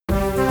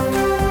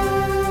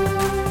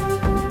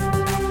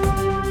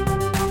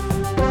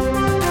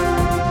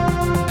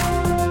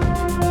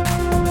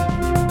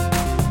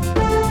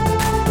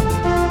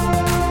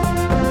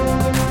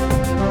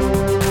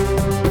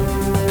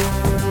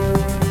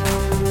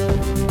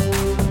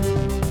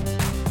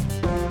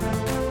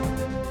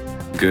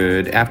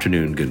good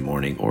afternoon, good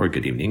morning, or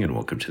good evening, and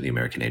welcome to the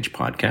American Age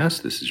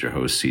podcast. This is your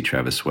host, C.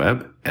 Travis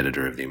Webb,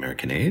 editor of the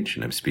American Age,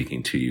 and I'm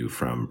speaking to you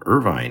from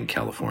Irvine,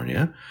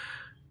 California.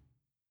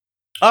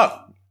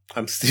 Oh,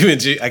 I'm Stephen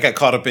G. I got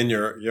caught up in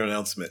your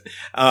announcement.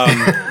 I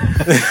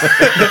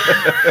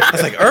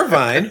was like,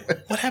 Irvine?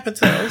 What happened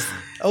to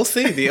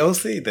the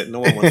OC that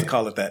no one wants to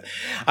call it that.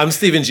 I'm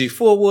Stephen G.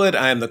 Fullwood.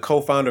 I am the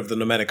co-founder of the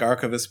Nomadic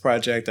Archivist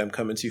Project. I'm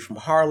coming to you from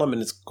Harlem,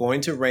 and it's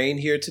going to rain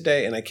here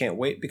today, and I can't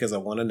wait because I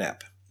want a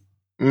nap.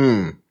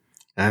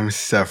 I'm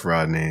Seth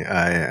Rodney.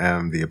 I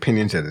am the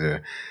opinions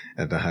editor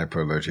at the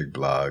Hyperallergic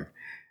blog.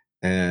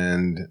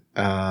 And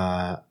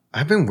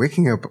I've been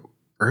waking up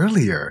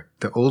earlier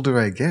the older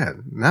I get.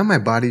 Now my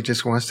body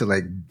just wants to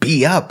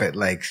be up at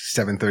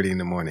 7:30 in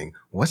the morning.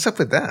 What's up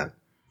with that?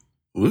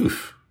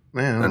 Oof.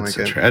 Man, that's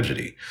a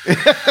tragedy.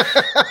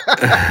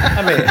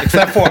 I mean,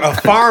 except for a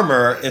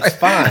farmer, it's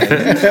fine.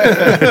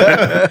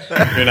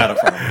 You're not a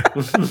farmer.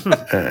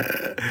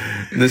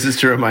 This is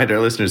to remind our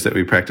listeners that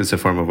we practice a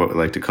form of what we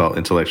like to call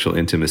intellectual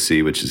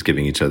intimacy, which is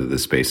giving each other the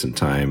space and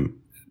time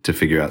to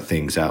figure out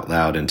things out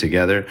loud and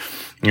together.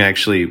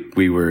 Actually,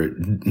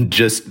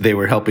 they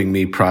were helping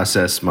me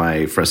process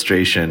my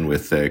frustration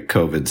with the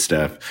COVID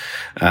stuff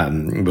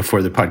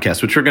before the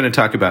podcast, which we're going to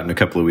talk about in a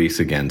couple of weeks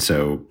again.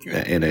 So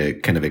in a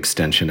kind of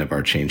extension of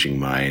our changing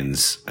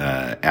minds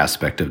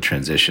aspect of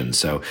transition.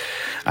 So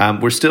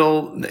we're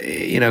still,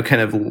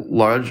 kind of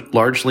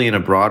largely in a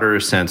broader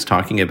sense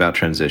talking about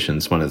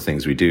transitions. One of the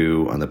things we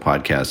do on the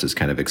podcast is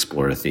kind of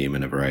explore a theme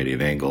in a variety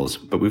of angles.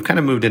 But we've kind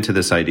of moved into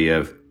this idea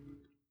of,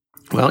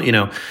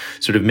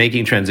 sort of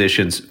making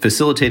transitions,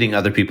 facilitating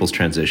other people's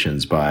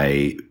transitions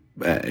by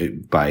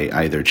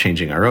either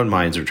changing our own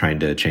minds or trying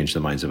to change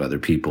the minds of other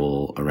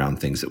people around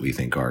things that we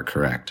think are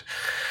correct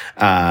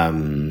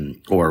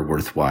or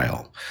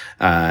worthwhile.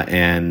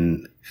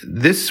 And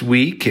this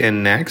week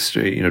and next,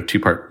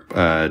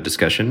 two-part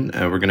discussion,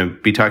 we're going to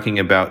be talking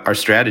about our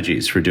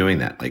strategies for doing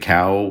that. Like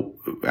how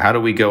do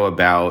we go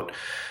about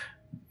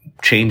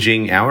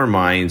changing our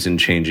minds and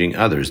changing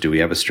others? Do we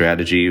have a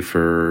strategy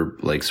for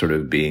sort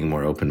of being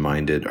more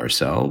open-minded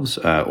ourselves?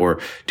 Or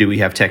do we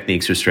have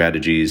techniques or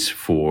strategies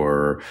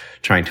for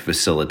trying to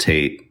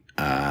facilitate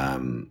a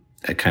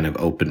kind of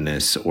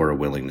openness or a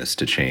willingness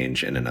to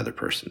change in another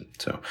person?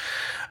 So,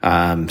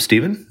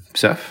 Stephen,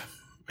 Seth,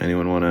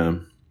 anyone want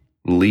to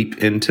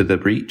leap into the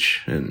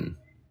breach? And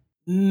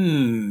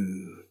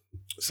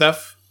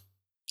Seth?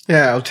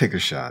 Yeah, I'll take a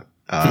shot.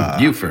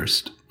 You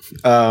first.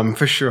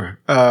 For sure.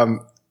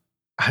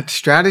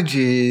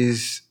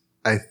 Strategies,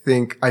 I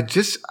think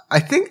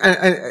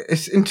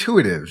it's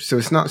intuitive. So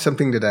it's not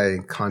something that I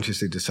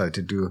consciously decide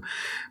to do,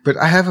 but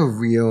I have a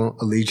real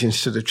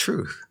allegiance to the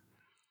truth.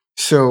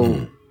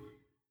 So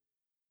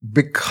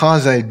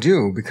because I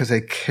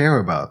care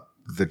about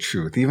the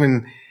truth,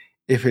 even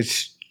if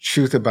it's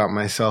truth about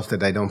myself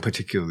that I don't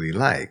particularly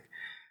like,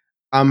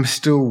 I'm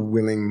still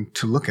willing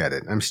to look at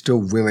it. I'm still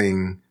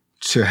willing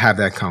to have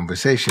that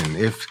conversation.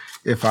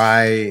 If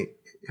I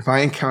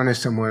encounter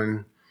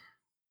someone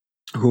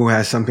who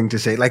has something to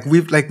say, like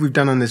we've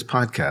done on this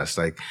podcast,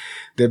 there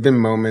have been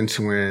moments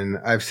when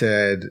I've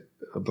said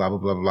blah blah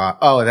blah blah.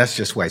 Oh, that's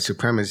just white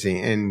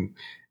supremacy,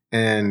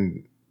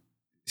 and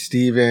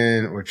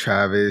Stephen or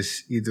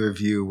Travis, either of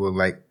you will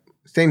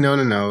say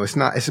no. It's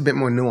not. It's a bit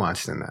more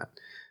nuanced than that.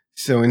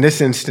 So in this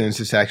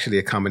instance, it's actually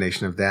a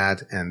combination of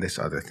that and this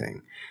other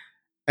thing,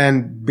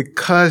 and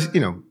because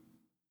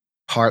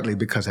partly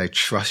because I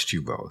trust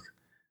you both,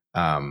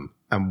 I'm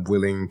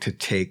willing to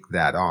take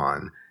that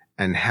on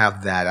and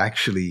have that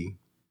actually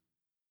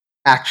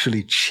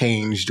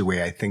change the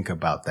way I think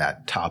about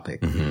that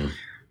topic.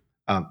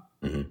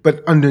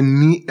 But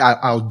underneath,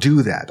 I'll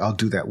do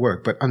that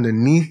work. But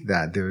underneath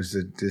that, there's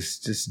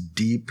this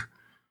deep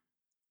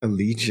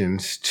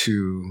allegiance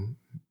to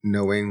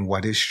knowing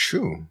what is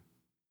true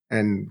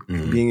and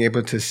being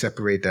able to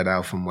separate that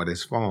out from what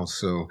is false.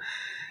 So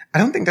I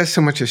don't think that's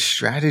so much a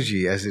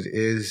strategy as it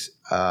is.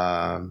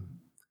 I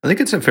think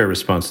it's a fair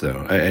response,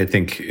 though. I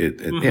think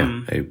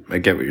yeah, I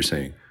get what you're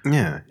saying.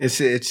 Yeah,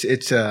 it's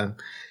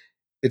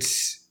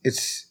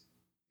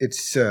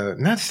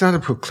not a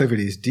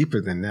proclivity. It's deeper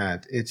than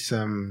that. It's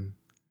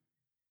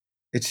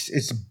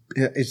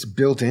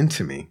built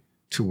into me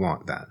to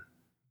want that.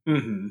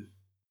 Mm-hmm.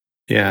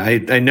 Yeah,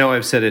 I know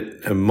I've said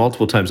it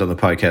multiple times on the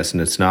podcast,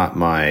 and it's not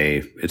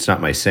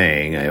my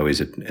saying. I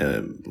always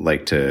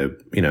like to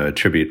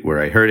attribute where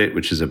I heard it,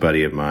 which is a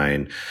buddy of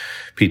mine,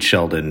 Pete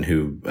Sheldon,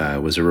 who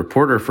was a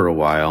reporter for a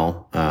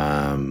while,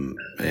 and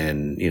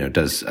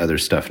does other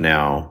stuff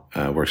now.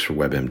 Works for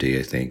WebMD,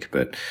 I think,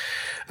 but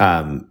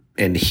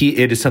and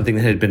it is something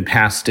that had been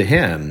passed to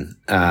him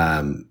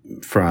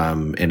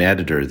from an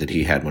editor that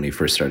he had when he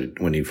first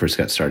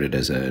got started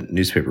as a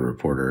newspaper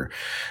reporter,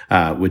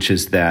 which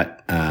is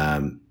that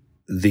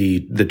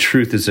the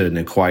truth is an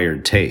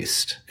acquired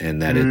taste,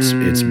 and that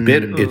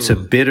it's a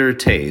bitter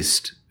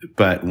taste.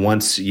 But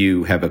once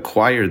you have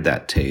acquired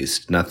that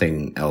taste,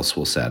 nothing else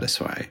will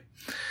satisfy.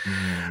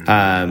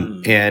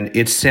 And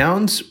it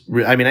sounds,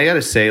 I got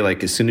to say,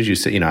 as soon as you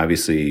say,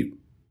 obviously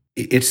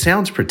it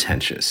sounds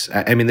pretentious.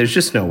 I mean, there's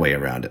just no way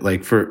around it.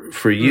 Like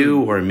for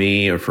you or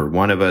me or for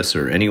one of us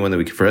or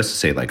anyone for us to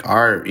say like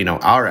our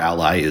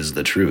ally is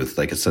the truth.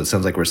 Like it sounds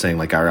like we're saying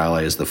like our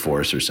ally is the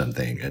force or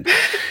something. And,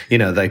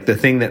 like the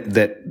thing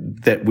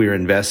that we're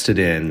invested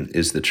in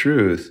is the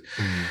truth.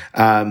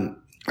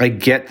 I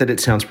get that it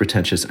sounds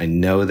pretentious. I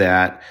know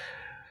that,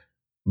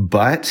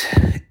 but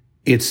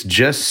it's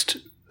just,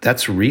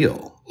 that's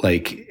real.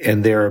 Like,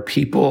 and there are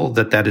people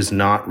that is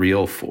not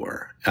real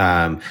for.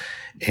 And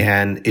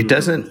it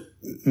doesn't,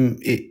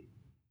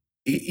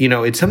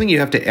 it's something you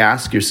have to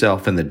ask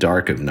yourself in the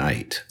dark of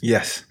night.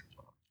 Yes.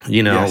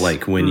 Yes.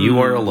 Like when you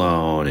are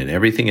alone and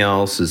everything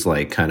else is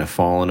like kind of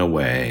fallen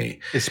away.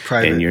 It's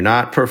private. And you're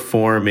not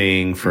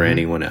performing for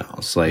anyone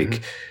else.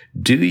 Like,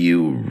 do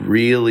you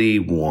really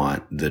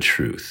want the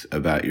truth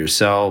about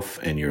yourself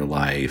and your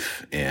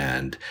life?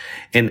 And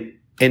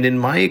in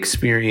my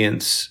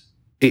experience,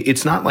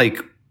 it's not like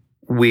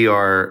we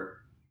are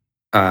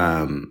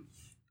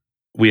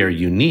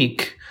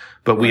unique,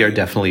 but we are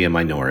definitely a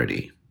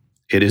minority.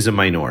 It is a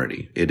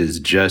minority. It is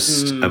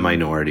just a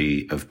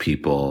minority of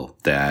people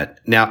that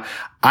now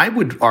I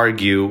would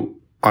argue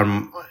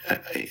on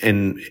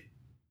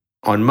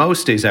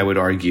most days, I would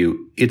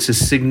argue it's a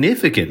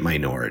significant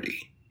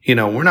minority.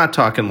 We're not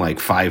talking like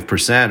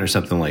 5% or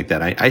something like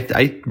that.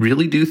 I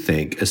really do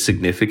think a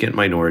significant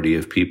minority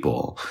of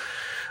people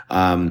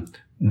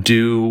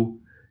do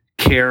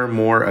care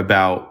more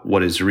about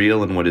what is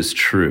real and what is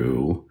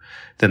true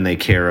than they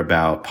care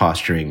about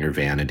posturing or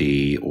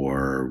vanity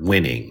or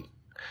winning.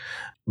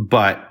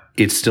 But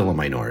it's still a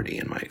minority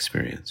in my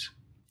experience.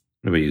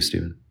 What about you,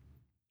 Stephen?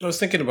 I was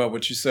thinking about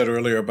what you said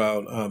earlier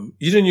about,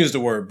 you didn't use the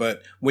word,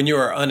 but when you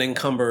are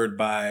unencumbered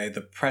by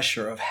the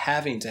pressure of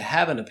having to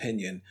have an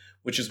opinion,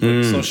 which is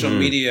what social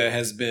media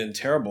has been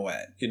terrible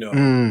at,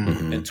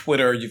 And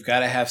Twitter, you've got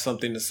to have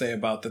something to say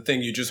about the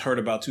thing you just heard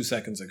about 2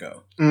 seconds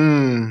ago,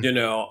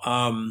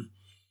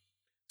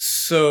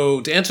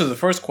 So to answer the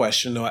first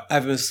question,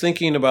 I've been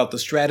thinking about the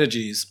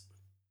strategies,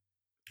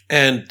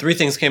 and 3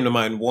 things came to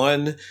mind.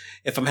 One,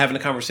 if I'm having a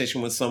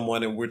conversation with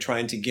someone and we're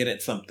trying to get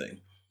at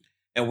something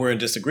and we're in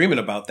disagreement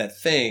about that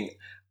thing,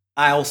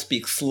 I'll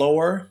speak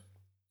slower,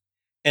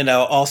 and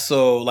I'll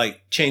also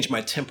like change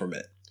my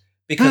temperament,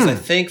 because I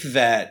think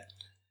that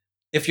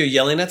if you're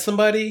yelling at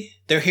somebody,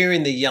 they're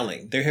hearing the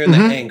yelling, they're hearing the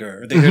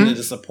anger, they're hearing the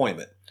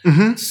disappointment.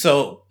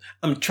 So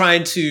I'm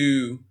trying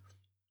to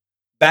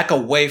back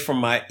away from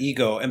my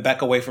ego and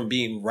back away from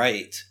being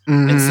right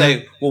and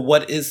say, well,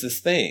 what is this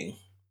thing?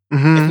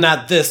 If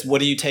not this, what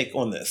do you take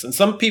on this? And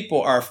some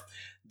people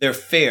they're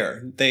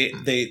fair. They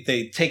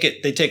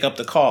take up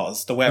the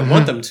cause the way I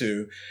want them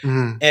to.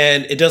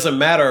 And it doesn't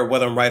matter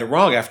whether I'm right or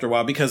wrong after a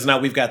while, because now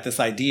we've got this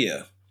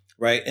idea,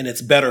 right? And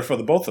it's better for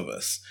the both of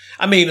us.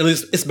 I mean, at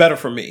least it's better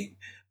for me,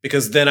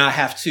 because then I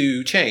have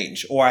to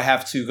change, or I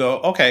have to go,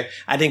 okay,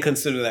 I didn't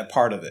consider that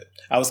part of it.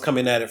 I was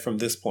coming at it from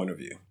this point of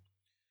view.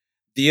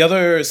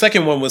 The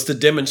second one was to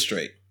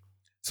demonstrate.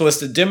 So it's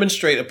to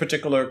demonstrate a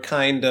particular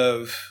kind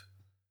of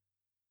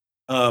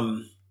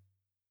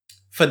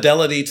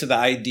fidelity to the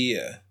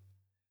idea.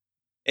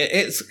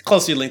 It's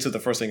closely linked to the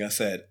first thing I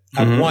said.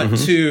 I want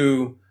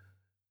to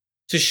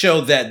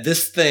show that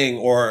this thing,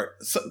 or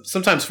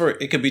sometimes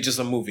it could be just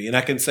a movie, and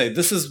I can say,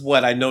 this is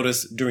what I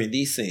noticed during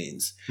these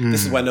scenes.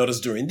 This is what I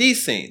noticed during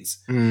these scenes.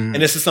 And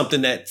this is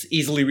something that's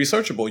easily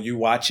researchable. You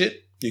watch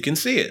it, you can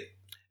see it.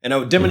 And I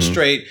would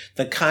demonstrate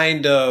the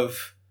kind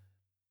of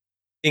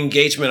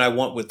engagement I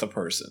want with the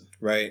person,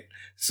 right?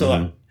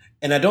 So,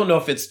 and I don't know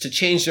if it's to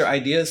change their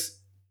ideas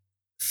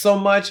so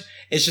much.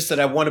 It's just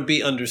that I want to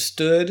be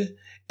understood,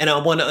 and I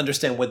want to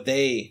understand what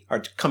they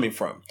are coming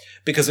from.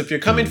 Because if you're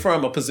coming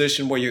from a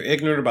position where you're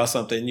ignorant about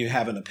something and you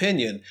have an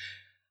opinion,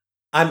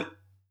 I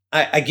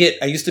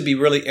used to be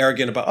really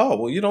arrogant about, oh,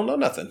 well, you don't know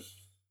nothing.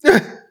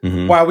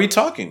 Why are we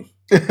talking?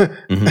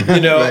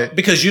 Right.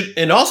 Because you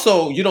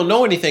don't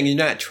know anything. You're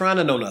not trying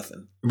to know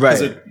nothing. Right. Because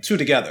they're two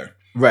together.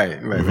 Right.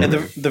 And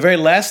the very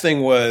last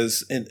thing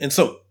was, and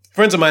so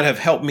friends of mine have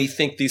helped me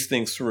think these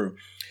things through.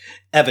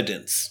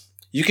 Evidence.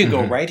 You can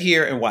go right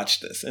here and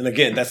watch this. And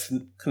again, that's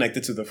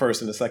connected to the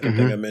first and the second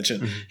thing I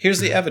mentioned. Here's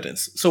the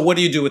evidence. So what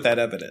do you do with that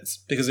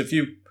evidence? Because if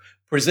you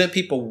present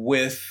people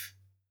with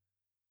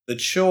the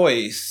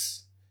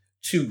choice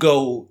to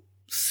go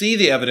see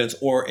the evidence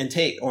or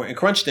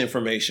crunch the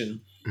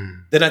information,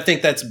 then I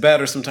think that's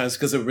better sometimes,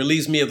 because it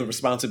relieves me of the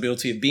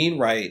responsibility of being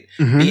right,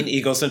 being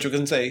egocentric,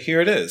 and say,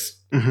 here it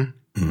is.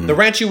 The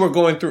rant you were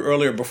going through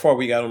earlier before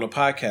we got on the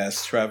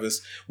podcast, Travis,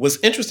 was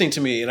interesting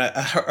to me. And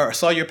I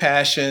saw your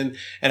passion.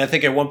 And I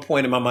think at one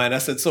point in my mind, I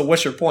said, so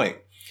what's your point?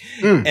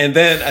 And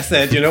then I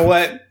said, you know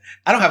what?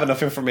 I don't have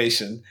enough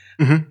information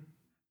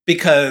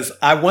because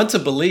I want to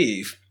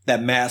believe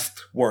that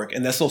masks work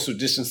and that social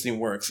distancing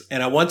works.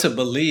 And I want to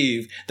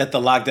believe that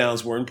the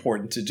lockdowns were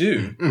important to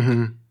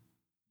do.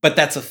 But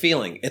that's a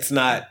feeling. It's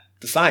not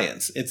the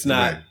science. It's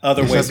not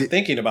other ways of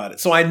thinking about it.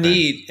 So I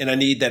need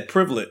that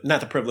privilege, not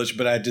the privilege,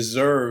 but I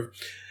deserve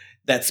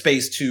that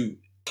space to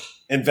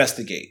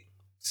investigate.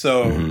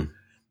 So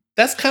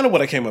That's kind of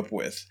what I came up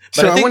with.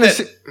 But So I think want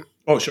to that. say,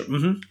 Oh, sure.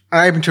 Mm-hmm.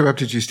 I've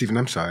interrupted you, Stephen.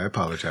 I'm sorry. I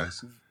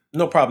apologize.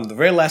 No problem. The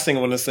very last thing I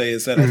want to say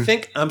is that I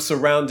think I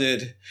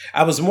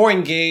was more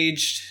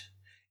engaged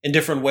in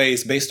different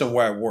ways based on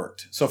where I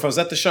worked. So if I was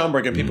at the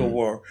Schomburg and people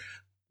were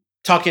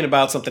talking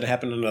about something that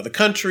happened in another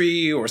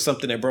country or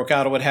something that broke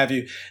out or what have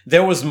you,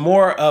 there was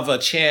more of a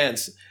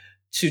chance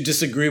to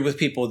disagree with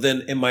people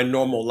than in my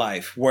normal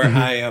life where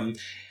I am.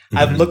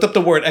 I've looked up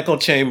the word echo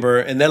chamber,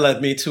 and that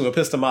led me to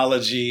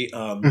epistemology.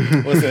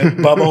 Was it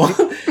bubble?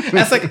 I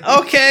was like,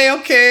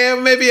 okay,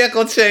 maybe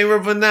echo chamber,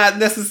 but not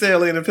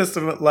necessarily an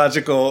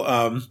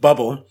epistemological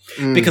bubble,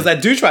 because I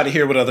do try to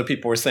hear what other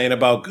people are saying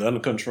about gun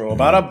control,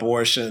 about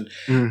abortion,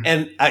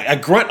 and I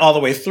grunt all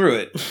the way through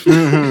it.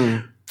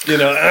 You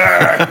know,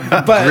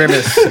 but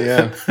Grimace,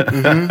 yeah.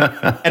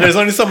 And there's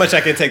only so much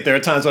I can take. There are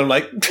times when I'm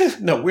like,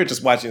 no, we're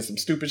just watching some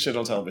stupid shit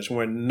on television.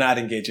 We're not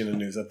engaging in the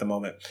news at the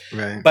moment.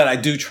 Right. But I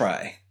do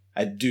try.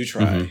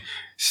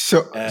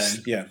 So,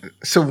 yeah.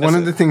 So one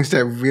of the things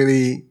that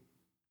really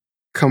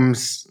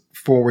comes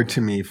forward to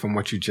me from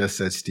what you just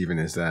said, Stephen,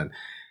 is that,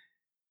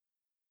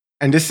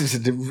 and this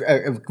is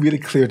a really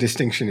clear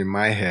distinction in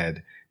my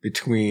head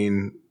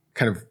between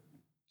kind of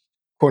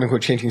quote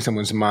unquote changing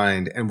someone's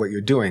mind and what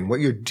you're doing. What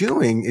you're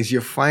doing is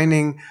you're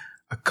finding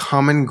a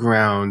common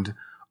ground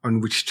on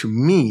which to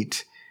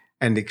meet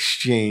and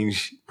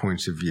exchange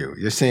points of view.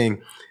 You're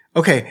saying,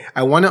 okay,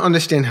 I want to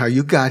understand how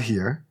you got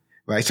here.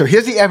 Right. So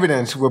here's the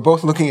evidence. We're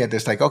both looking at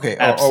this like, okay,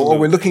 or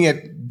we're looking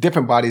at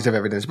different bodies of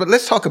evidence, but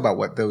let's talk about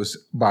what those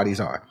bodies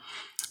are.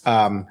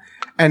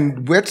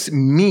 And let's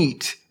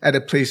meet at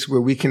a place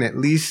where we can at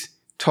least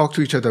talk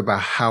to each other about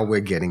how we're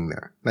getting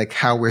there, like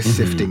how we're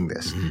sifting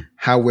this,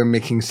 how we're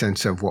making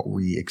sense of what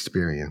we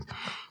experience.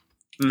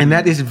 And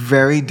that is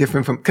very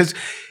different from, because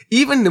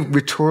even the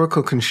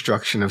rhetorical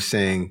construction of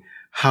saying,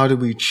 how do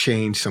we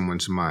change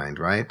someone's mind,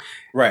 right?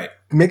 Right.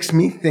 Makes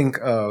me think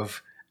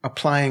of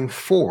applying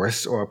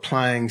force or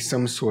applying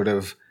some sort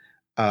of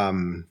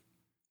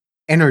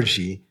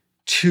energy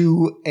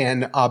to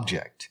an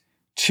object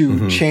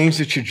to change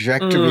the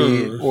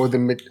trajectory or the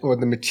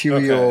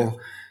material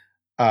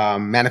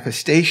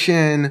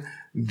manifestation,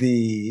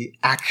 the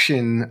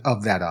action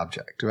of that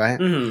object,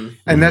 right?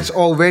 And that's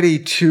already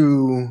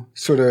too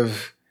sort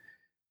of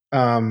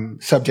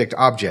subject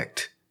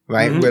object.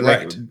 Right? We're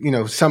like,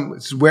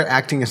 we're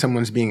acting as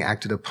someone's being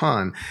acted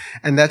upon.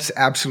 And that's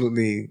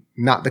absolutely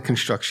not the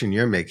construction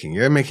you're making.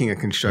 You're making a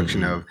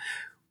construction of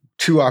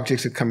two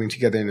objects are coming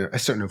together in a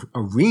certain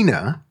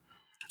arena.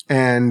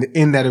 And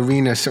in that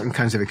arena, certain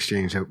kinds of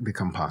exchange have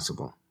become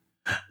possible.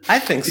 I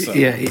think so.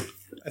 Yeah.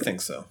 I think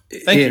so.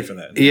 Thank you for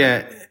that.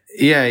 Yeah.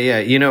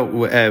 You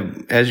know,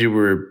 as you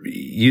were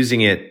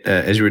using it,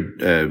 as you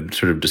were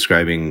sort of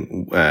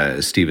describing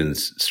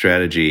Stephen's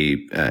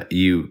strategy,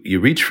 you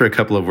reached for a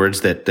couple of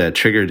words that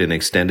triggered an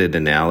extended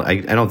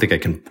analogy. I don't think I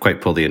can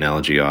quite pull the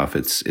analogy off.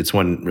 It's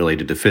one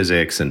related to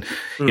physics, and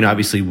you know,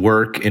 obviously,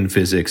 work in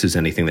physics is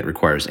anything that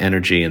requires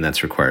energy, and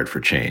that's required for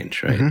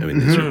change, right? I mean,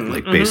 these are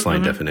like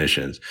baseline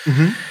definitions.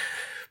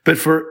 But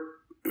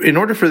in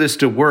order for this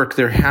to work,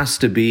 there has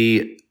to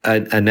be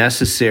a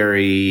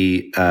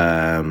necessary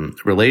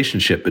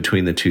relationship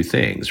between the two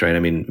things, right? I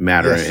mean,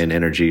 matter and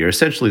energy are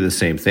essentially the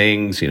same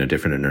things, you know,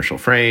 different inertial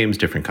frames,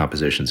 different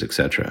compositions,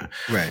 etc.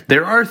 Right.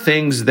 There are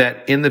things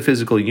that in the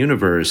physical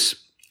universe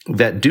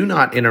that do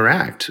not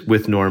interact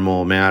with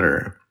normal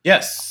matter.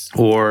 Yes.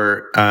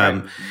 Or,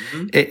 I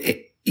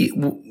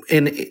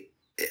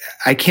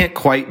can't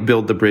quite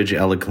build the bridge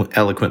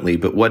eloquently,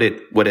 but what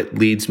it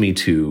leads me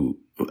to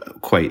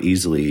quite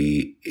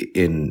easily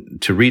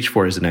to reach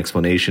for as an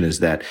explanation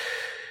is that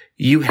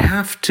you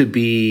have to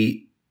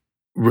be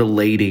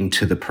relating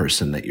to the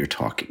person that you're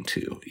talking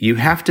to. You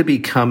have to be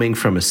coming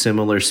from a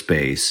similar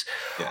space,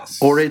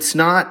 or it's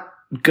not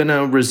going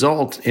to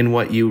result in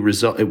what you're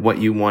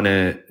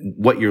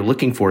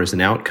looking for as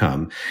an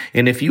outcome.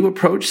 And if you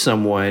approach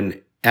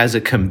someone as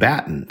a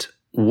combatant,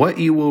 what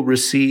you will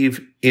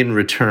receive in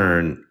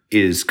return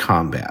is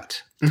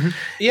combat.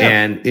 Yeah.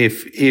 And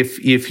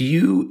if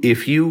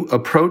you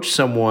approach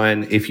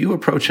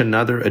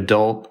another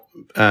adult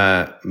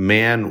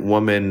man,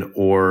 woman,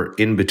 or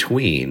in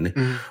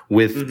between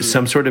with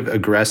some sort of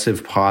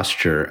aggressive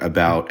posture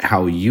about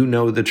how you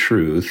know the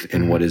truth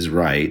and what is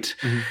right,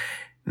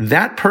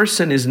 that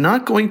person is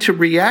not going to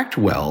react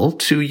well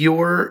to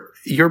your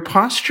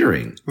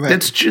posturing.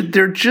 Right.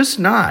 They're just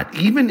not.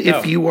 Even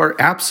if you are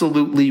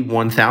absolutely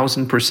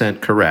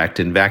 1000% correct,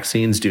 and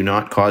vaccines do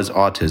not cause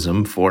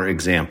autism, for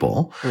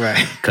example,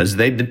 right? Because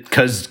they don't.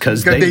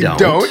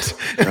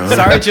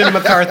 Sorry, Jen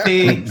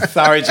McCarthy.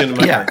 Sorry, Jen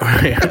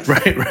McCarthy. Yeah,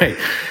 right.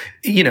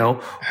 You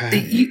know,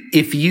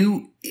 if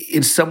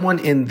someone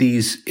in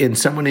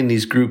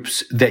these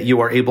groups that you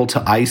are able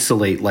to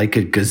isolate like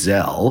a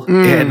gazelle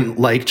and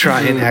like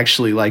try and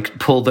actually like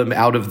pull them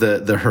out of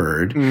the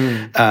herd,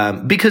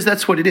 because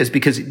that's what it is.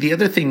 Because the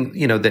other thing,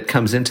 you know, that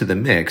comes into the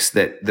mix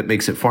that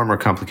makes it far more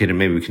complicated,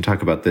 maybe we can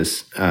talk about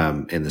this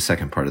in the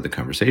second part of the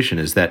conversation,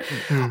 is that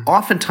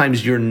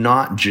oftentimes you're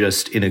not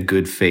just in a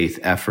good faith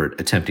effort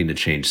attempting to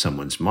change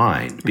someone's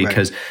mind,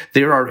 because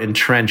there are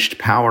entrenched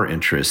power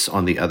interests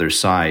on the other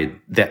side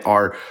that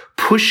are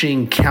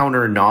pushing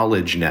counter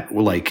knowledge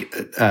counter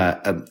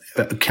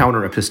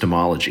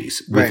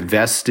epistemologies with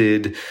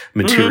vested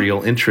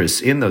material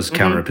interests in those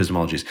counter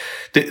epistemologies.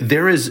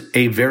 There is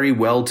a very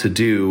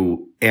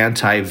well-to-do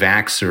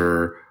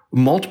anti-vaxxer,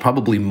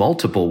 probably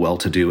multiple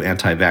well-to-do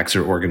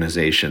anti-vaxxer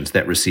organizations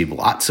that receive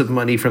lots of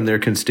money from their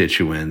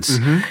constituents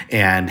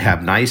and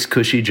have nice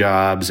cushy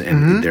jobs,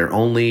 and their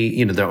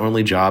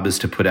only job is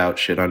to put out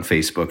shit on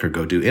Facebook or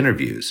go do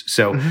interviews.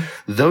 So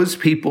those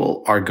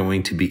people are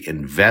going to be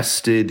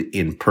invested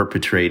in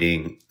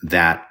perpetrating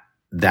that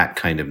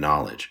kind of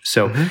knowledge.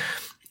 So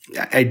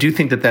I do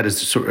think that is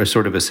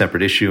sort of a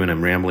separate issue, and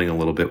I'm rambling a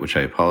little bit, which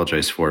I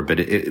apologize for. But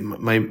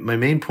my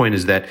main point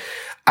is that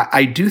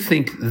I do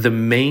think the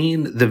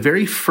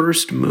very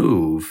first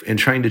move in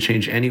trying to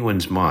change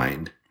anyone's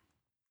mind,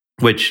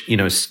 which, you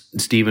know,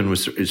 Stephen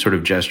was sort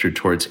of gestured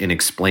towards in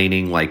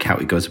explaining like how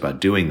he goes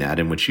about doing that,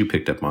 and which you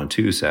picked up on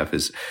too, Seth,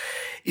 is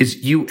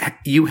you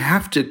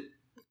have to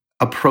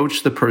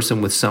approach the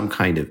person with some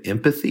kind of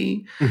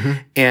empathy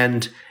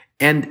and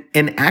an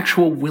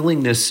actual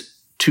willingness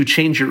to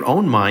change your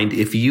own mind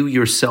if you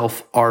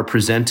yourself are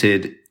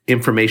presented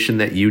information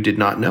that you did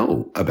not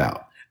know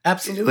about.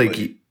 Absolutely.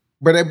 Like,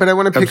 but I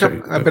want to pick up.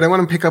 But I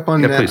want to pick up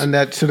on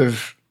that sort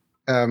of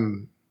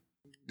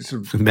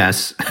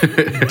mess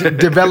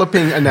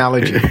developing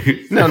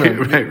analogy. No,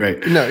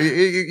 right. No,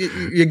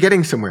 you're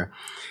getting somewhere.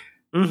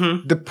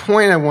 The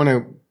point I want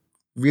to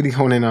really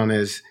hone in on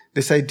is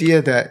this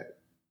idea that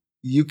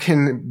you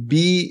can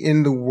be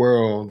in the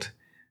world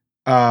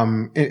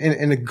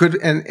in a good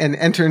and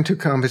enter into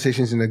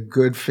conversations in a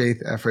good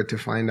faith effort to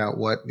find out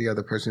what the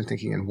other person is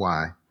thinking and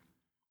why.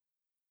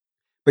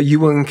 But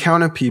you will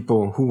encounter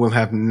people who will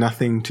have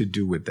nothing to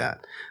do with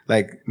that,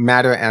 like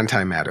matter,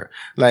 antimatter.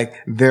 Like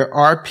there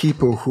are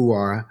people who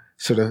are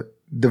sort of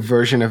the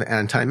version of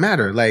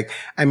antimatter. Like,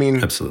 I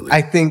mean, absolutely.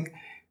 I think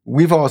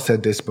we've all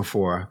said this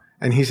before,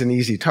 and he's an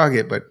easy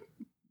target, but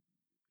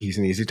he's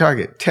an easy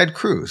target. Ted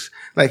Cruz.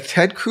 Like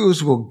Ted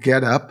Cruz will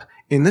get up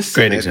in the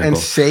Senate and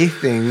say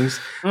things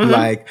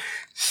like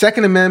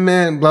Second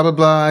Amendment, blah, blah,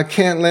 blah,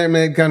 can't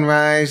limit gun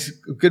rights,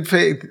 good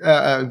faith,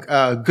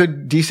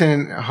 good,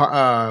 decent,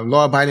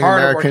 law-abiding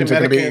Americans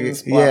are going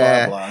to be,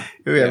 blah, blah.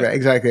 Right,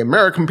 exactly.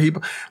 American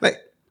people. Like,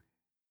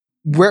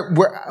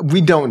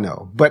 we don't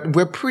know, but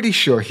we're pretty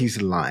sure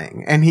he's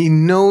lying. And he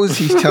knows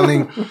he's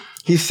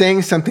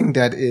saying something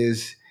that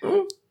is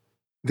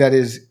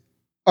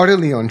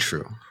utterly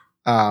untrue.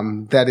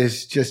 That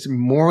is just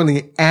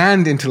morally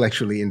and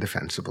intellectually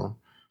indefensible.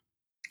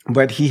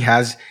 But he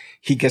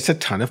gets a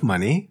ton of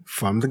money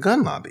from the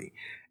gun lobby,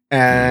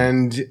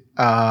 and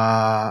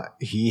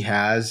he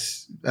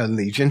has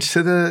allegiance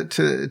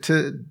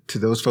to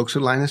those folks who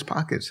line his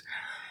pockets.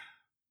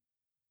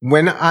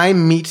 When I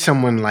meet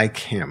someone like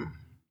him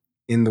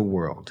in the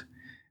world,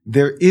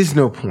 there is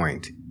no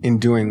point in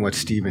doing what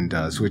Stephen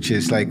does, which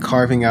is like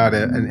carving out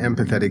an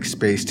empathetic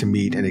space to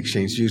meet and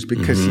exchange views,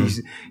 because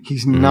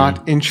he's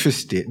not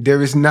interested.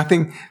 There is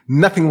nothing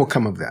will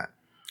come of that.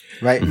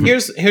 Right.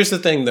 Here's the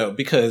thing though,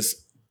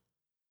 because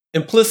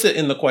implicit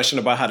in the question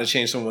about how to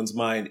change someone's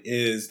mind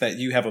is that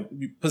you have a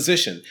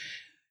position.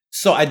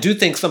 So I do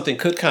think something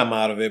could come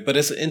out of it, but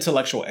it's an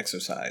intellectual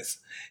exercise.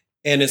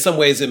 And in some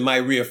ways it might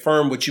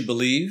reaffirm what you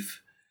believe.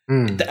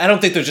 I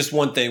don't think there's just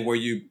one thing where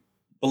you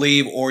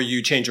believe or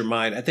you change your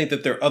mind. I think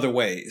that there are other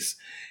ways.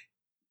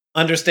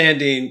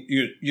 Understanding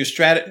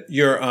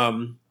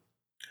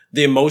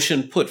the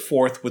emotion put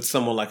forth with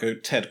someone like a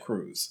Ted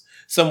Cruz.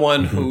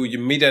 Someone who you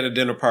meet at a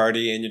dinner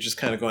party and you're just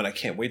kind of going, I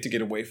can't wait to get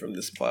away from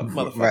this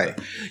motherfucker. Right.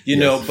 You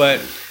know,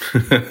 but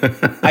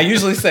I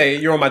usually say,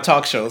 you're on my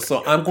talk show,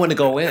 so I'm going to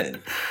go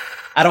in.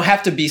 I don't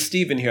have to be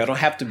Stephen here. I don't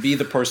have to be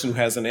the person who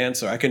has an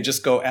answer. I can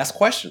just go ask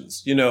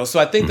questions, you know? So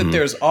I think that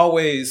there's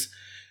always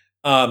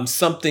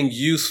something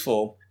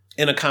useful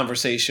in a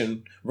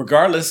conversation,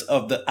 regardless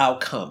of the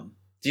outcome.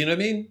 Do you know what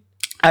I mean?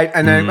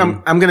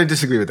 I'm going to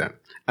disagree with that.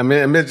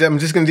 I'm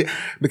just going to,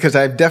 because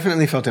I've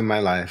definitely felt in my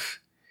life,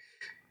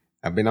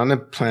 I've been on the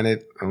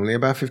planet only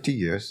about 50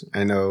 years.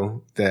 I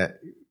know that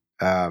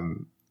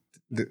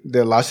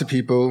there are lots of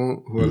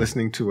people who are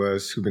listening to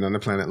us who've been on the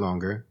planet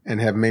longer and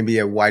have maybe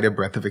a wider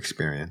breadth of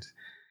experience.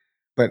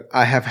 But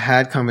I have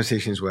had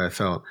conversations where I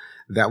felt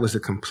that was a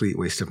complete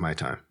waste of my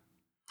time,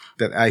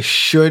 that I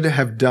should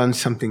have done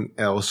something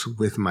else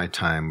with my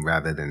time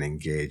rather than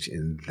engage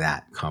in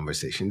that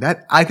conversation.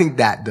 That, I think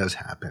that does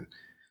happen.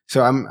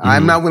 So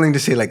I'm not willing to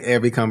say like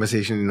every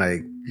conversation,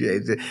 like,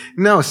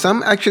 no,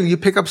 some actually you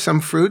pick up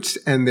some fruits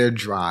and they're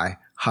dry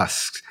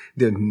husks.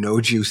 There's no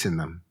juice in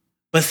them.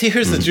 But see,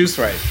 here's the juice,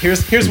 right?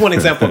 Here's one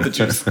example of the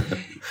juice.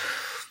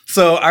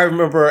 So I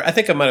remember, I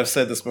think I might have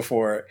said this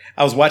before.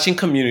 I was watching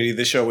Community,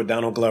 the show with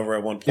Donald Glover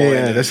at one point.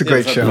 Yeah, that's a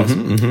great show.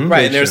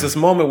 Right. And there's this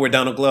moment where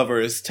Donald Glover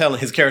is telling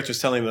his character's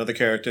telling another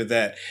character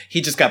that he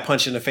just got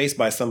punched in the face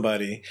by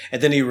somebody.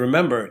 And then he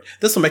remembered,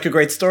 this will make a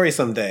great story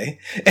someday.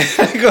 And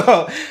I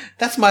go,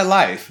 that's my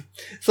life.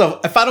 So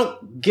if I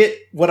don't get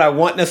what I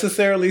want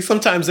necessarily,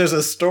 sometimes there's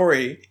a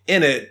story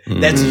in it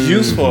that's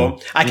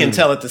useful. I can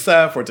tell it to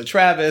Seth or to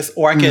Travis,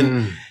 or I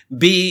can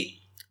be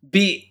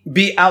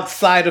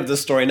outside of the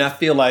story, and I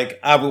feel like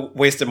I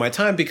wasted my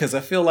time because I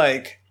feel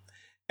like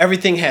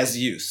everything has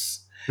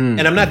use.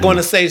 And I'm not going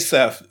to say,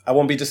 Seth, I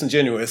won't be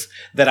disingenuous,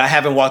 that I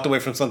haven't walked away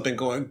from something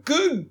going,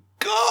 good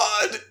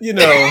God,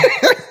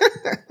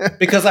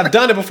 because I've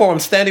done it before. I'm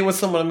standing with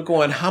someone, I'm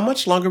going, how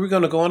much longer are we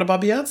going to go on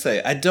about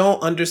Beyonce? I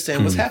don't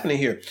understand what's happening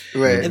here.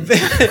 Right. And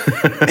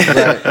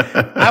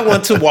then I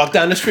want to walk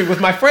down the street with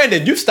my friend,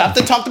 and you stopped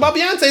and talked about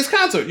Beyonce's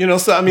concert,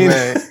 so I mean...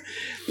 Right.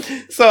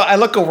 So I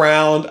look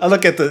around, I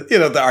look at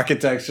the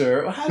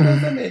architecture. How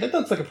does that make? That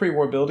looks like a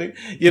pre-war building.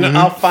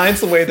 I'll find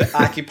some way to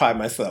occupy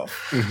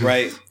myself,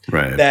 right?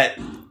 Right. That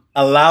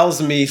allows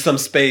me some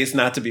space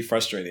not to be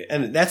frustrated.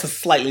 And that's a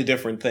slightly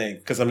different thing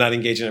because I'm not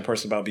engaging a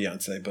person about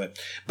Beyonce, but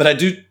I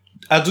do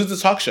the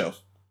talk show.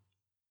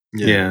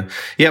 Yeah.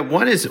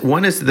 One is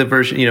the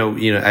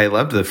version, I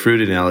love the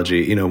fruit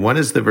analogy. One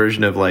is the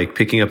version of like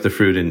picking up the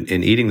fruit and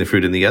eating the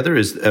fruit. And the other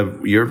is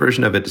your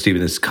version of it,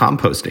 Stephen, is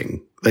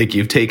composting. Like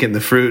you've taken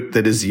the fruit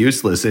that is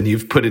useless and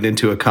you've put it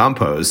into a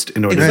compost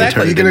in order to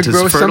turn it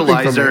into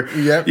fertilizer.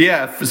 Yep.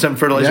 Yeah. Some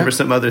fertilizer for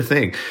some other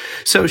thing.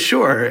 So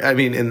sure. I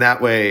mean, in that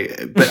way,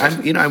 but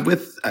I'm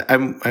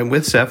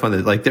with Seth on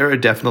this. Like there are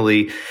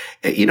definitely,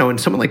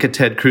 and someone like a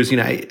Ted Cruz,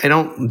 I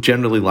don't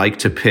generally like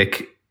to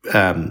pick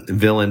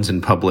villains in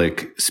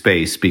public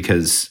space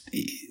because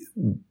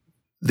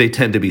they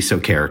tend to be so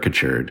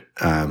caricatured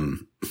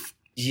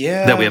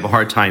that we have a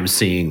hard time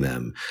seeing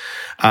them.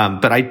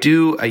 But I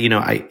do,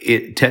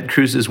 Ted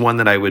Cruz is one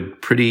that I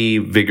would pretty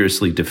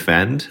vigorously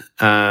defend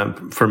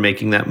for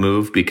making that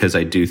move because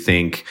I do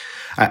think,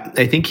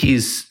 I think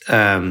he's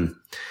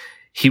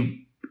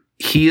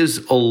he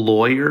is a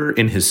lawyer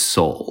in his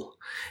soul.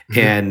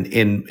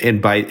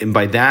 And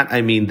by that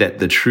I mean that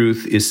the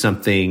truth is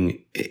something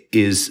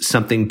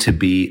to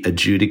be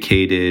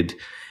adjudicated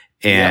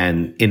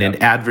and in an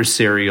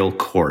adversarial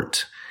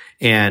court,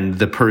 and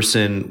the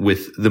person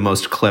with the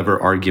most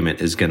clever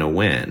argument is going to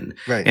win,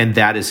 right. And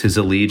that is his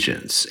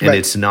allegiance, and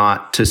it's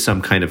not to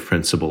some kind of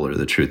principle or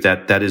the truth.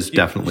 That is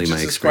definitely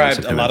my experience.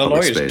 Described a lot of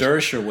lawyers,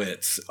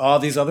 Dershowitz, all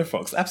these other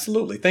folks.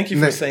 Absolutely, thank you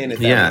for saying it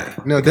that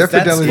way. No, their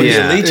fidelity, that's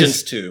what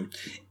allegiance to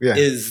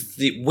is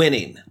the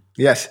winning.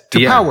 Yes,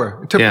 to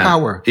power. To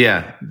power.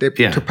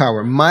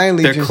 My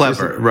allegiance. They're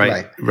clever,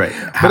 right.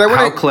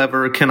 How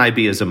clever can I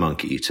be as a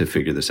monkey to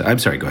figure this out? I'm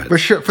sorry. Go ahead. For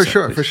sure.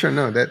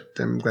 No,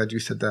 I'm glad you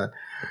said that.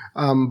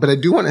 But I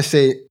do want to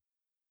say,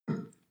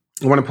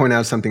 I want to point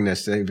out something that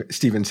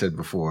Stephen said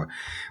before,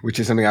 which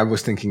is something I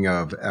was thinking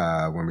of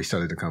when we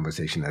started the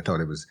conversation. I thought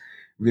it was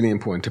really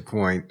important to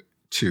point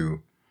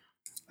to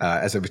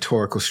as a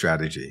rhetorical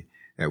strategy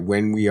that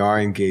when we are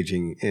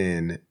engaging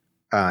in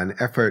an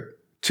effort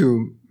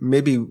to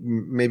maybe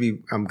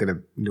I'm going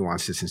to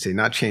nuance this and say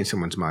not change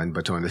someone's mind,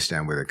 but to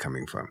understand where they're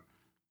coming from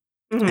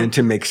and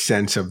to make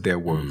sense of their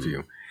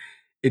worldview.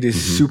 It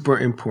is super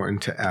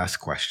important to ask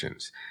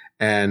questions.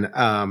 And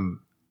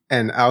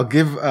I'll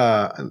give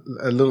a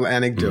little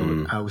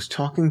anecdote. I was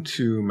talking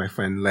to my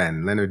friend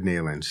Leonard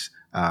Nalens.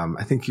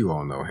 I think you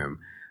all know him.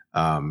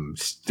 And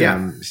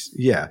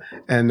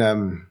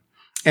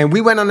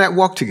we went on that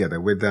walk together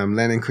with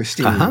Len and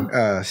Christine,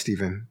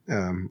 Stephen,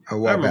 a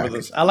while back. I remember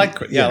this. I like.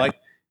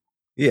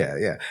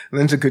 Yeah.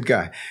 Len's a good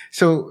guy.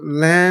 So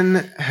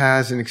Len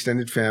has an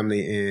extended family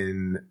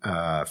in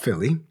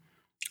Philly.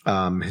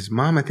 His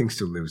mom, I think,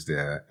 still lives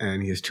there,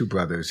 and he has two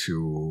brothers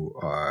who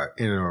are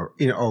in or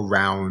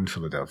around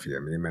Philadelphia. I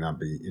mean, they may not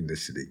be in the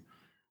city.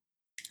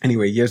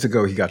 Anyway, years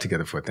ago, he got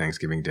together for a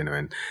Thanksgiving dinner,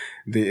 and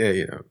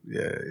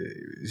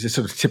it's just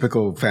sort of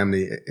typical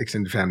family,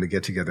 extended family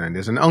get together. And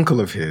there's an uncle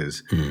of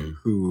his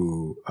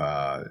who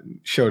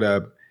showed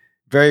up,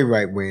 very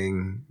right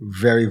wing,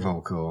 very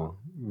vocal,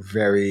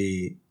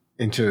 very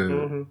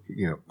into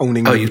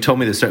owning. Oh, you've told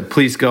me this story.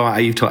 Please go.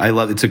 I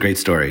love. It's a great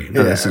story.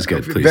 No, this is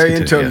good. Please very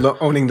continue. Into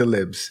owning the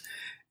libs,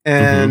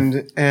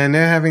 and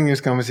they're having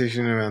this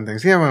conversation around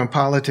things. Around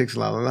politics,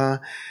 la la la,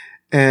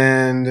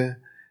 and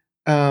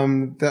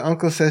the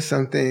uncle says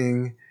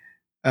something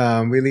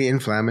really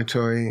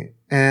inflammatory,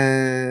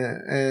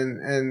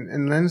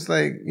 and Len's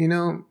like,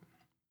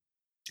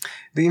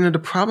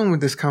 the problem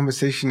with this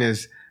conversation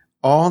is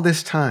all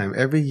this time,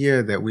 every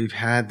year that we've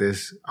had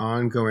this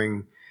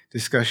ongoing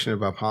discussion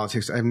about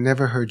politics, I've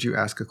never heard you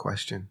ask a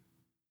question.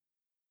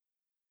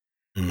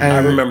 I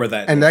remember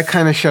that. And that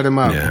kind of shut him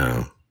up.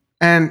 Yeah.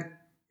 And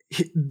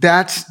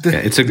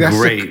it's a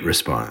great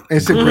response.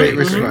 It's a great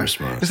response.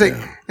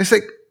 It's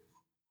like,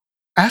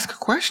 ask a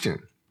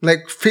question.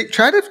 Like,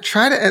 try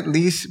to at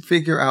least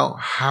figure out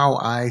how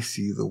I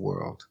see the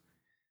world.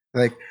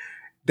 Like,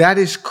 that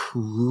is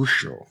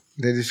crucial.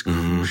 That is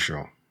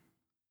crucial.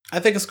 I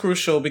think it's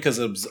crucial because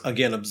it,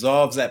 again,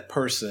 absolves that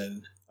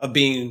person of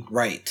being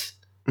right.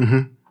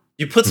 Mm-hmm.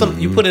 You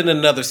put it in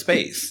another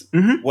space.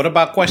 Mm-hmm. What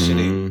about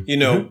questioning? You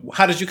know,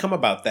 how did you come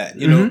about that?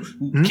 You know,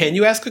 can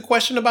you ask a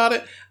question about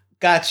it?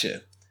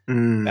 Gotcha.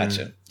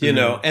 Gotcha. You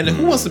know, and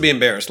who wants to be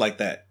embarrassed like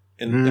that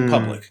in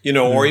public, you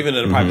know, or even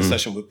in a private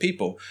session with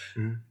people?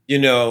 You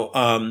know,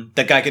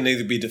 that guy can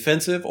either be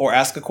defensive or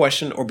ask a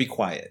question or be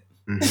quiet.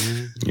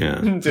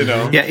 Yeah. You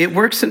know? Yeah, it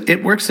works.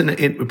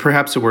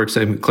 Perhaps it works.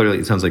 I mean, clearly,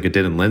 it sounds like it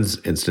did in Lynn's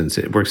instance.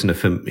 It works in a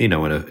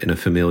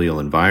familial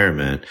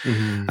environment.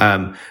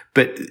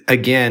 But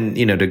again,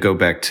 you know, to go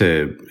back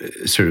to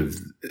sort of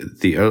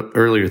the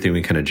earlier thing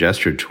we kind of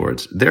gestured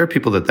towards, there are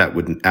people that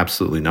would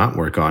absolutely not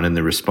work on, and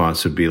the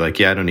response would be like,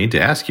 "Yeah, I don't need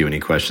to ask you any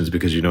questions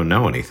because you don't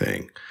know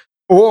anything."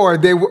 Or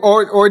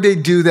they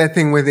do that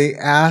thing where they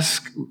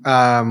ask,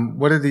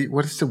 what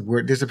is the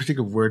word? There's a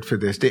particular word for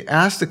this. They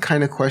ask the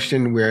kind of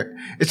question where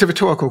it's a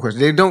rhetorical question.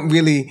 They don't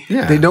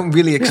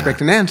really expect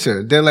an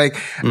answer. They're like,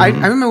 I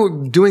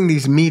remember doing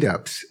these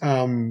meetups,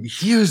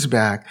 years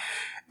back,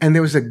 and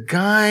there was a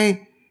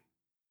guy,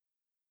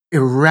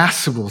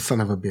 irascible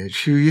son of a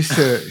bitch, who used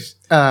to,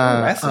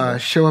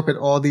 show up at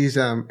all these,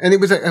 and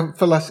it was a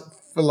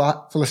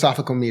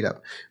philosophical meetup.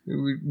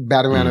 We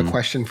bat around a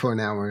question for an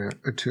hour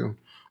or two.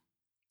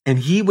 And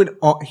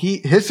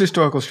his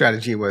historical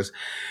strategy was,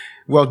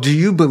 well, do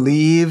you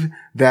believe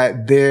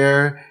that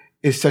there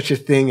is such a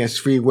thing as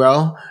free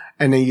will?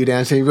 And then you'd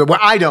answer, well,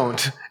 I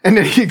don't. And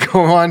then he'd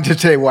go on to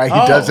say why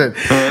he doesn't.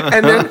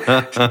 And then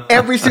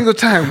every single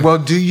time, well,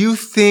 do you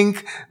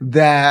think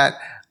that,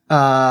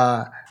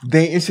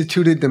 they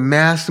instituted the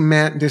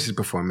this is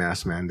before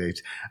mask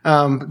mandates.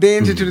 They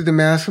instituted the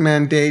mask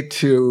mandate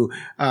to,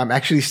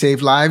 actually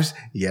save lives.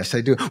 Yes,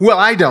 I do. Well,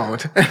 I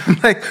don't.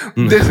 Like,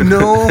 there's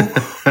no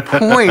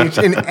point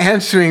in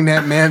answering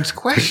that man's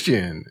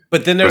question.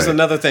 But then there's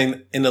another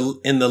thing in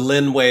the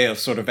Lynn way of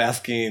sort of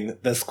asking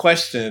this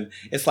question.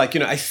 It's like, you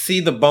know, I see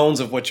the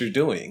bones of what you're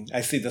doing. I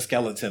see the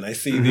skeleton. I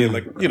see the,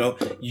 like, you know,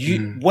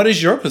 what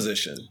is your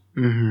position?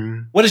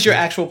 What is your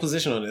actual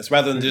position on this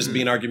rather than just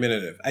being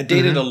argumentative? I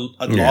dated a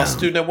law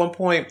student at one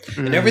point,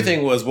 and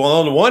everything was, well,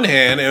 on the one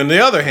hand, and on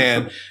the other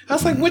hand, I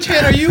was like, which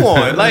hand are you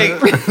on? Like,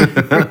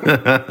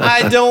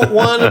 I don't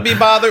want to be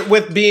bothered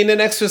with being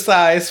an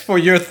exercise for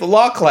your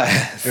law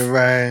class.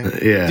 Right.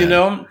 Yeah. You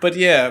know? But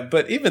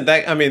even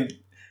that, I mean,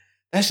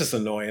 that's just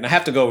annoying. I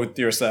have to go with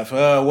your stuff.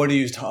 What are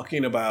you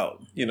talking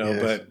about? You know,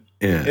 but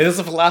it is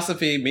a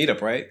philosophy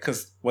meetup, right?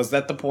 Because was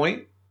that the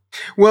point?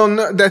 Well,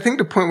 no, I think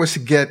the point was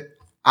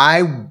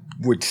I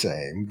would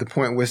say the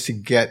point was to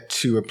get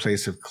to a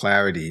place of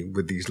clarity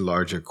with these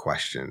larger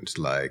questions,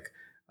 like,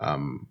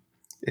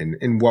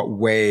 in what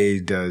way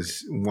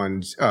does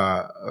one's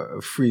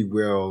free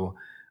will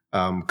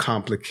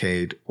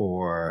complicate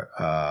or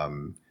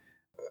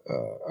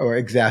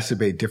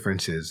exacerbate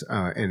differences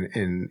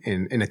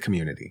in a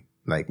community?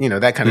 Like, you know,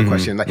 that kind of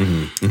question. Like,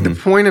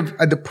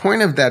 the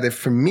point of that,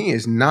 for me,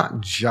 is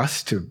not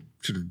just to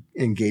sort of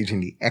engage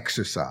in the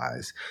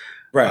exercise.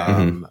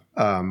 Right.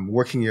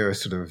 Working your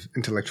sort of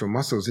intellectual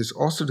muscles is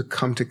also to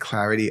come to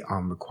clarity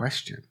on the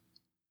question.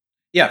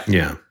 Yeah.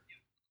 Yeah.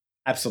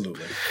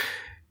 Absolutely.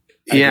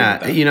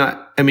 Yeah. You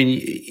know, I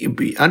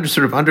mean,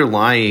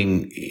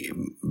 underlying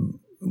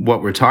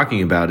what we're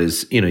talking about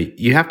is, you know,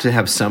 you have to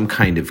have some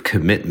kind of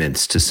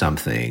commitments to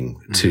something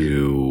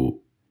to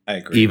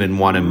even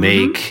want to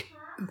make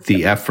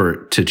the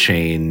effort to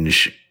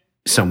change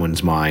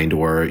someone's mind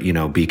or, you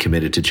know, be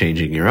committed to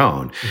changing your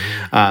own.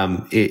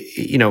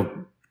 You know,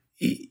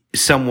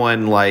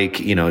 someone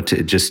like, you know, to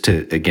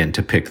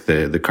pick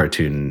the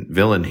cartoon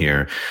villain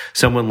here,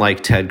 someone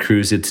like Ted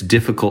Cruz, it's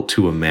difficult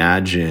to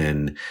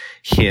imagine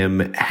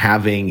him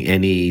having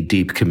any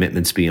deep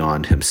commitments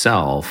beyond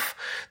himself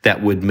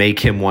that would make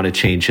him want to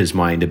change his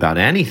mind about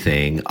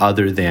anything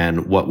other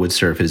than what would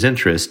serve his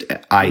interest,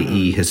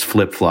 i.e. his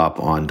flip-flop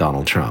on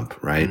Donald Trump,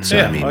 right? So,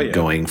 I mean,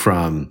 going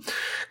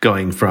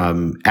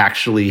from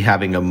actually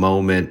having a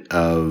moment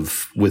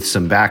with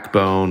some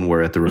backbone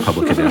where at the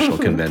Republican National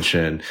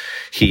Convention,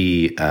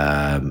 he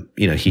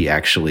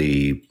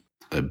actually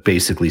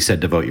basically said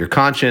to vote your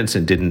conscience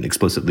and didn't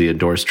explicitly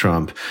endorse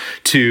Trump,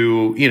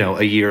 to, you know,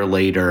 a year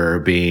later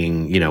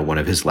being, you know, one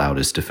of his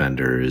loudest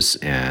defenders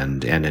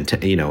and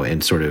you know,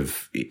 and sort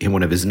of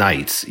one of his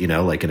knights, you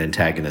know, like an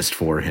antagonist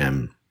for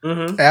him.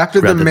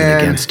 After the man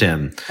against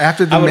him,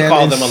 after the I would man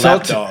call them a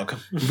lapdog.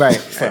 Right.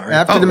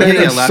 After the man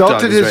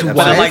insulted his wife,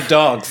 but I like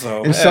dogs,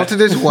 so insulted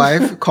his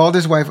wife, called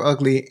his wife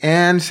ugly,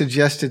 and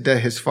suggested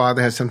that his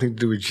father had something to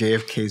do with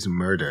JFK's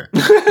murder.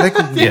 Like,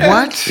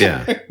 what?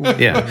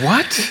 Yeah.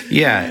 What?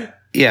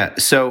 Yeah.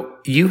 So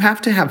you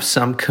have to have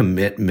some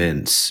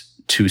commitments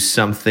to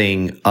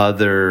something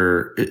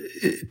other.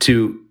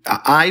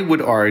 I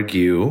would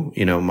argue,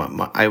 you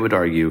know, I would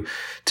argue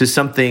to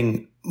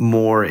something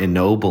more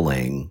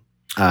ennobling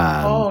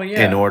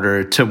in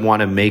order to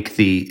want to make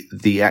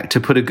the act, to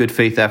put a good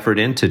faith effort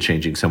into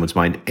changing someone's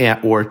mind,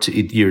 or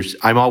there's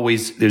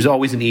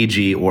always an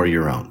e.g. or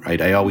your own,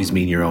 right? I always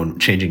mean your own,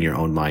 changing your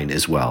own mind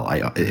as well.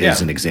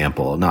 As an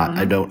example,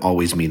 I don't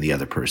always mean the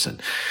other person.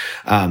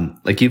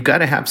 Like you've got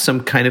to have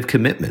some kind of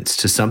commitments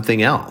to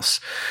something else.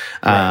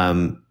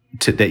 Right.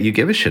 That you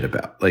give a shit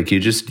about. Like you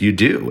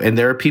do. And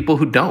there are people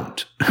who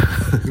don't.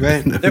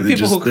 Right. There are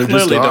people who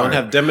clearly don't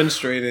have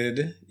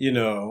demonstrated,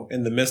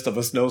 in the midst of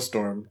a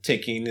snowstorm,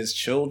 taking his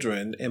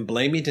children and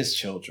blaming his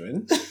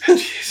children.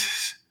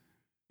 Jesus.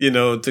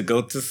 To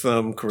go to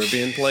some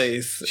Caribbean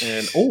place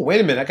and, oh,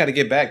 wait a minute, I got to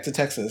get back to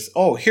Texas.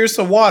 Oh, here's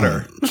some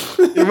water.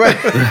 Right.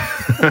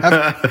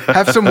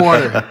 have some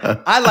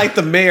water. I like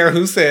the mayor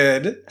who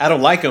said, I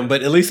don't like him,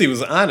 but at least he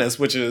was honest,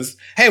 which is,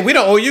 hey, we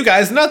don't owe you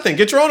guys nothing.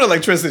 Get your own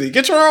electricity.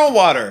 Get your own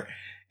water.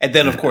 And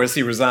then, of course,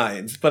 he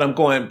resigns. But I'm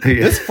going,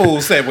 this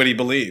fool said what he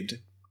believed.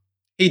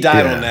 He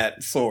died on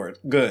that sword.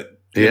 Good.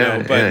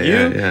 But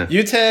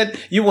you, Ted,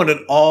 you wanted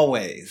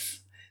always.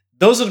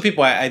 Those are the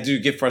people I do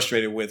get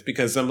frustrated with,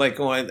 because I'm like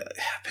going,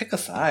 pick a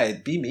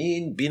side, be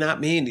mean, be not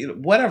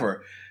mean,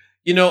 whatever,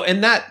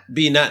 and not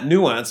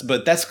nuanced,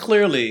 but that's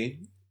clearly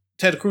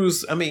Ted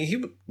Cruz. I mean, he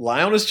would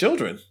lie on his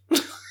children.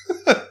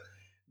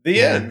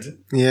 The end.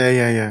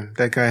 Yeah.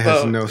 That guy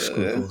has no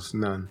scruples,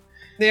 none.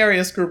 Nary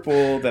a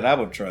scruple that I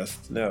would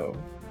trust. No.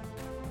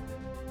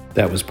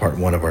 That was part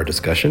 1 of our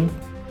discussion.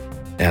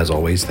 As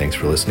always, thanks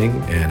for listening,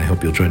 and I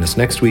hope you'll join us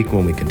next week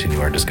when we continue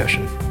our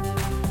discussion.